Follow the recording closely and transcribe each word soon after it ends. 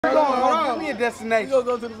your destination? We gonna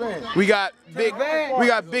go to the van. We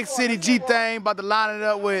got Big City G-Thing about to line it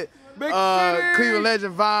up with Cleveland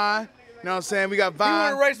legend Vine. You know what I'm saying? We got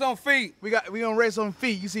Vine. We wanna race on feet. We gonna race on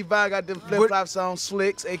feet. You see Vine got them flip-flops on,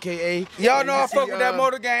 Slicks, AKA. Y'all know I fuck with that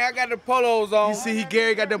motor gang. I got the polos on. You see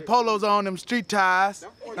Gary got them polos on, them street ties.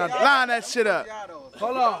 Now line that shit up.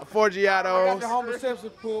 Hold on. Forgiatos. I got the Homer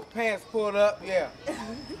Simpson pants pulled up. Yeah.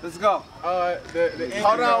 Let's go.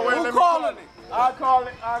 Hold on, wait. Who calling it? I'll call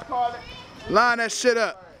it. Line that shit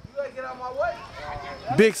up. You gotta get out my way.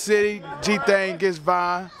 Big City, G-Thing gets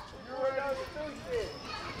Vine.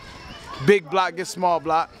 Big Block gets Small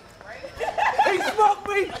Block. He smoked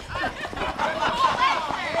me.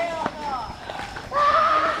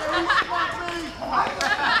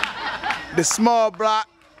 The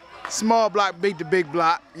Small Block beat the Big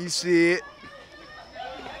Block. You see it.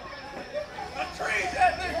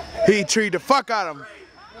 He treated the fuck out of him.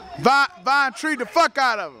 Vine treated the fuck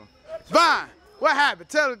out of him. Vine, what happened?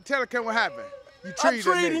 Tell Ken what happened. You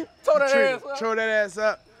treated him. Tore that ass up. Tore that ass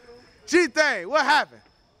up. G-Thing, what happened?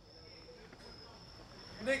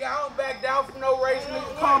 Nigga, I don't back down from no race.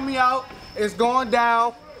 Nigga, call me out. It's going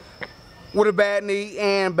down with a bad knee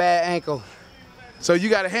and bad ankle. So you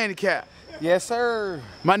got a handicap. Yes, sir.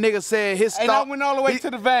 My nigga said his stall. And I went all the way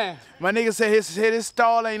to the van. My nigga said his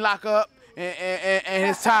stall ain't lock up and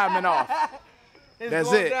his timing off. That's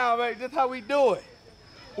going it. Down, baby. That's how we do it.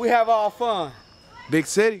 We have all fun. Big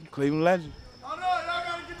City, Cleveland legend. Oh no, y'all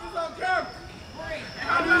gotta get this on camera.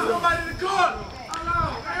 I need somebody in the corner. Oh no,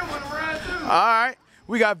 I want to ride too. All right,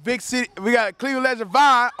 we got Big City, we got Cleveland legend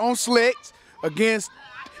Vine on Slicks against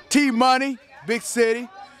T-Money, Big City.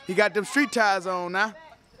 He got them street ties on now.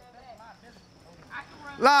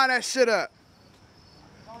 Line that shit up.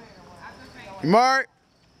 Mark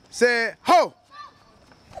said, ho!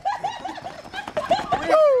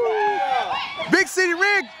 Big City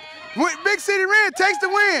Red takes the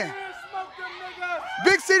win.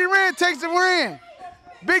 Big City Red takes the win.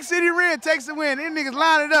 Big City Red takes the win. These niggas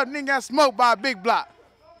line it up. Nigga got smoked by a Big Block.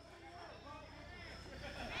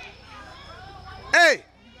 Hey,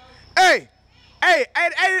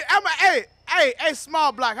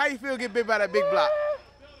 Small Block. How you feel get bit by that Big Block?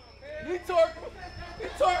 He torque.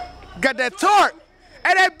 Got that torque.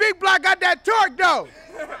 Hey, that Big Block got that torque though.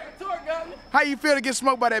 Torque got me. How you feel to get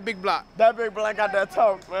smoked by that Big Block? That Big Block got that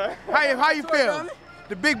torque, man. How you feel?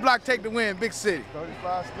 The Big Block take the win, Big City.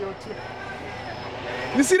 35 still chill.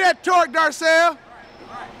 You see that torque, Darcel?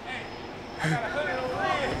 You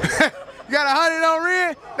got 100 on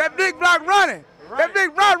Ren? That Big Block running. Right. That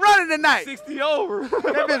Big Block running tonight. 60 over.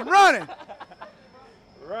 That bitch running.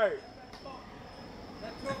 Right.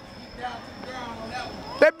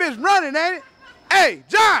 That bitch running, ain't it? Hey,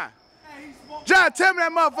 John, tell me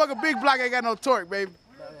that motherfucker Big Block ain't got no torque, baby.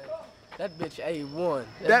 That bitch A1.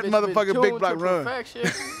 That motherfucking Big Block run.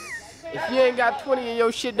 If you ain't got 20 in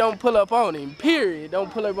your shit, don't pull up on him. Period.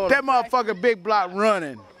 Don't pull up on him. That motherfucker Big Block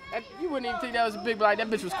running. You wouldn't even think that was a Big Block. That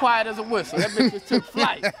bitch was quiet as a whistle. That bitch just took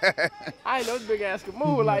flight. I ain't know this big ass could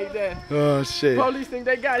move like that. Oh shit. Police think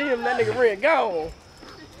they got him. That nigga ran gone.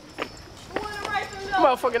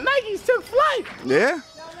 Motherfucking Nikes took flight. Yeah.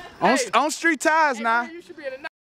 On street ties now. You should be